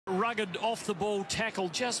rugged off-the-ball tackle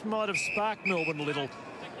just might have sparked Melbourne a little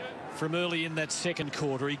from early in that second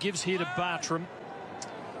quarter. He gives here to Bartram,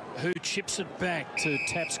 who chips it back to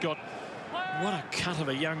Tapscott. What a cut of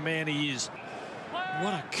a young man he is.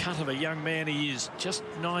 What a cut of a young man he is. Just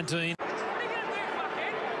 19. I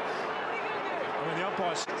mean, the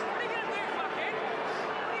umpire said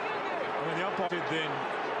then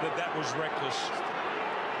that was reckless.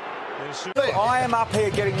 I am up here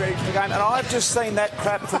getting ready for the game, and I've just seen that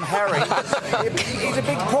crap from Harry. He's a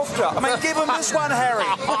big poofter. I mean, give him this one, Harry.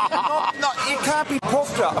 You can't be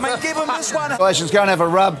poofter. I mean, give him this one. Congratulations, go and have a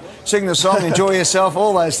rub, sing the song, enjoy yourself,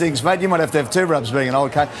 all those things, mate. You might have to have 2 rubs being an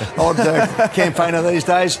old campaigner these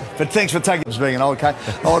days, but thanks for taking us being an old You can't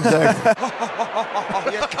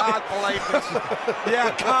believe this.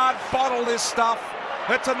 You can't bottle this stuff.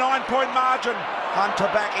 It's a 9-point margin.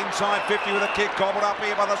 Hunter back inside 50 with a kick, gobbled up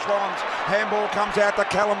here by the Swans. Handball comes out to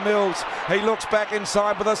Callum Mills. He looks back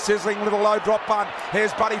inside with a sizzling little low drop bunt.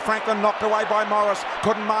 Here's Buddy Franklin, knocked away by Morris.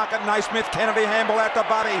 Couldn't mark it. Naismith Kennedy, handball out to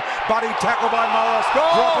Buddy. Buddy tackled by Morris.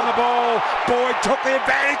 Dropping the ball. Boyd took the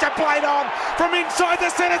advantage and played on from inside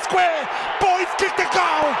the centre square. Boyd's kicked the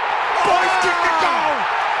goal. Boyd's kicked the goal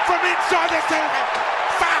from inside the centre.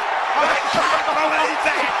 Fuck! I can't believe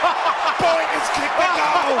that. Boyd has kicked the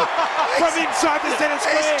goal from inside the centre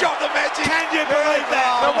square. He's dropped the magic. Can you believe that?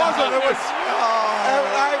 There wasn't. It was.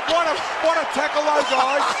 What a tackle, though,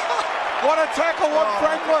 guys. What a tackle,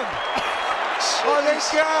 Franklin. I think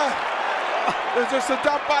there's just a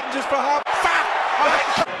dump button just for half. Fuck!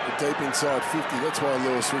 Deep inside 50. That's why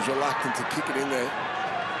Lewis was reluctant to kick it in there.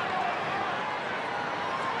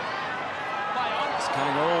 It's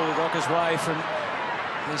coming all the Rockers' way from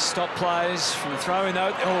his stop plays, from the throw-in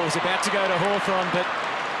though. Oh, he's about to go to Hawthorn, but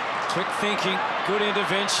quick thinking, good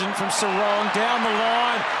intervention from Sarong down the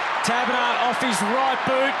line. Taberner off his right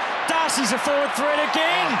boot. Darcy's a forward threat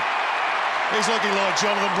again. He's looking like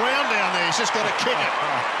Jonathan Brown down there. He's just got to kick it.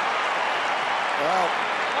 Well,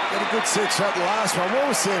 had a good set shot the last one. What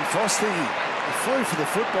was Sam Frost thinking? He flew for the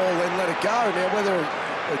football, then let it go. Now, whether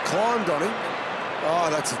it climbed on him,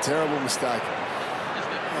 oh, that's a terrible mistake.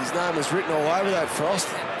 His name was written all over that, Frost.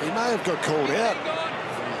 He may have got called out.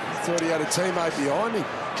 Thought he had a teammate behind him.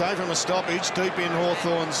 Came from a stoppage deep in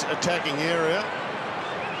Hawthorn's attacking area.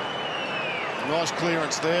 Nice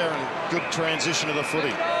clearance there and good transition of the footy.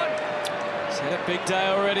 He's had a big day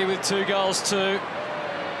already with 2 goals too.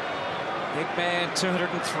 Big man,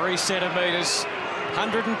 203 centimetres,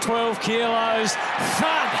 112 kilos.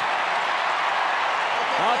 Thud!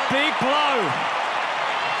 A big blow.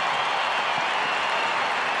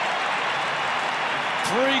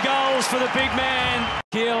 3 goals for the big man.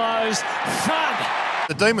 Kilos. Thud!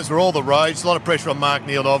 The Demons were all the rage. A lot of pressure on Mark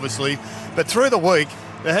Neal, obviously. But through the week,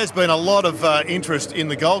 there has been a lot of interest in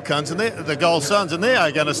the Gold Suns, and the Gold Suns, and they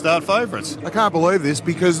are going to start favourites. I can't believe this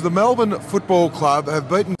because the Melbourne Football Club have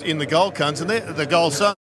beaten in the Gold Suns, and the Gold Suns.